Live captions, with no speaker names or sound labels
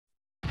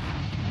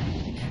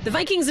The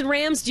Vikings and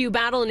Rams do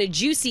battle in a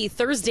juicy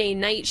Thursday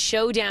night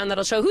showdown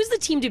that'll show who's the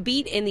team to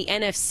beat in the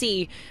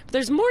NFC. But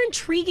there's more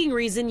intriguing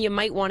reason you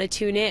might want to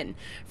tune in.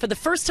 For the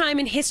first time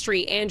in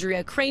history,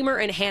 Andrea Kramer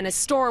and Hannah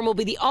Storm will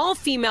be the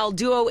all-female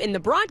duo in the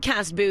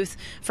broadcast booth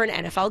for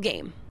an NFL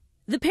game.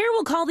 The pair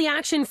will call the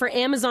action for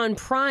Amazon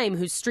Prime,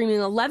 who's streaming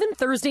 11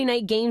 Thursday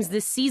night games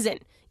this season.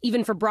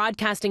 Even for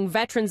broadcasting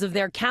veterans of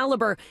their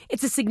caliber,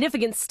 it's a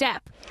significant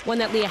step, one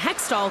that Leah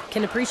Hextall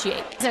can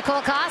appreciate.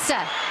 Nicole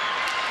Costa.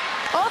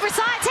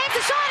 Overside, takes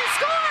a shot and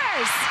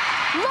scores!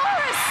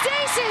 Laura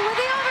Stacey with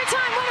the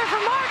overtime winner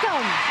for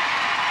Markham.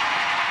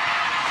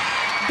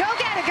 Go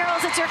get it,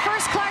 girls. It's your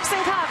first Clarkson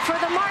Cup for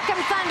the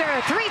Markham Thunder.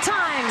 3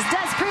 times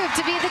does prove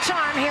to be the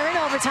charm here in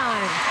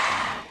overtime.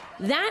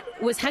 That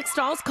was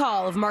Hextall's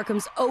call of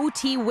Markham's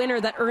OT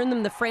winner that earned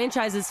them the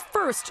franchise's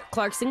first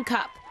Clarkson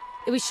Cup.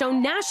 It was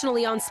shown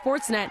nationally on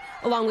Sportsnet,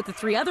 along with the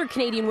 3 other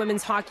Canadian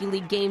Women's Hockey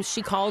League games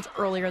she called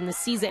earlier in the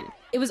season.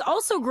 It was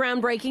also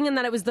groundbreaking in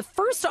that it was the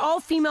first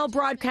all-female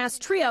broadcast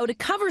trio to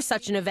cover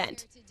such an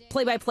event.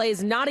 Play-by-play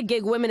is not a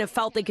gig women have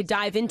felt they could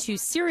dive into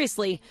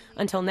seriously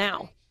until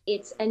now.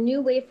 It's a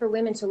new way for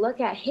women to look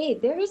at, hey,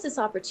 there is this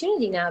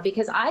opportunity now,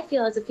 because I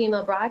feel as a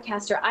female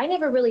broadcaster, I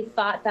never really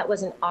thought that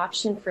was an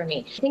option for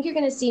me. I think you're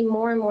going to see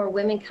more and more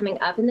women coming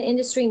up in the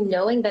industry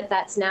knowing that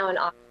that's now an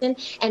option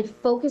and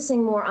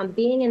focusing more on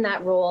being in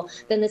that role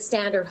than the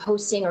standard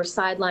hosting or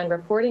sideline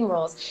reporting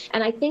roles.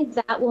 And I think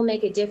that will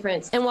make a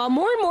difference. And while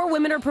more and more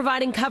women are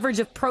providing coverage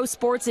of pro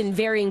sports in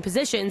varying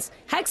positions,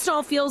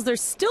 Hextall feels there's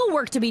still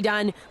work to be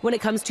done when it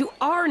comes to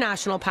our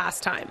national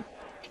pastime.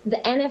 The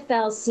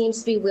NFL seems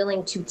to be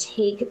willing to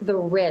take the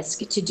risk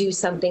to do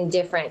something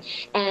different.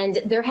 And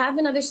there have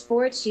been other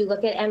sports. You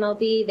look at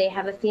MLB, they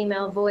have a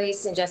female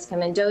voice in Jessica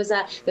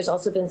Mendoza. There's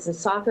also been some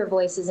soccer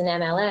voices in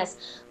MLS.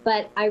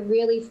 But I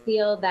really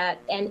feel that,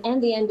 and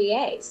the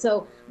NBA.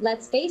 So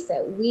let's face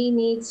it, we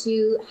need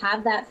to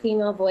have that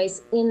female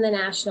voice in the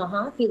National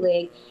Hockey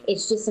League.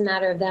 It's just a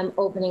matter of them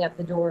opening up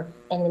the door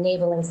and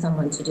enabling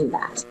someone to do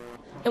that.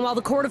 And while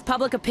the court of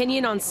public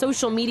opinion on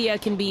social media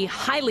can be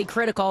highly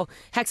critical,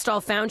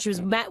 Hextall found she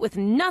was met with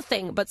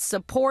nothing but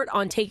support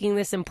on taking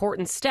this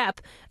important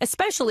step,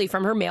 especially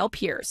from her male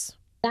peers.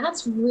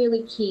 That's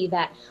really key,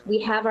 that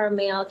we have our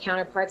male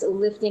counterparts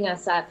lifting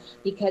us up,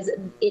 because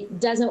it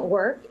doesn't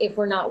work if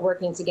we're not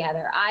working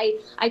together. I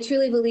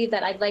truly believe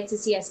that I'd like to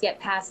see us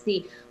get past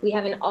we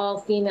have an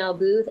all-female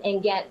booth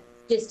and get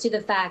just to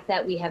the fact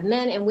that we have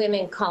men and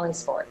women calling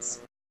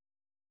sports.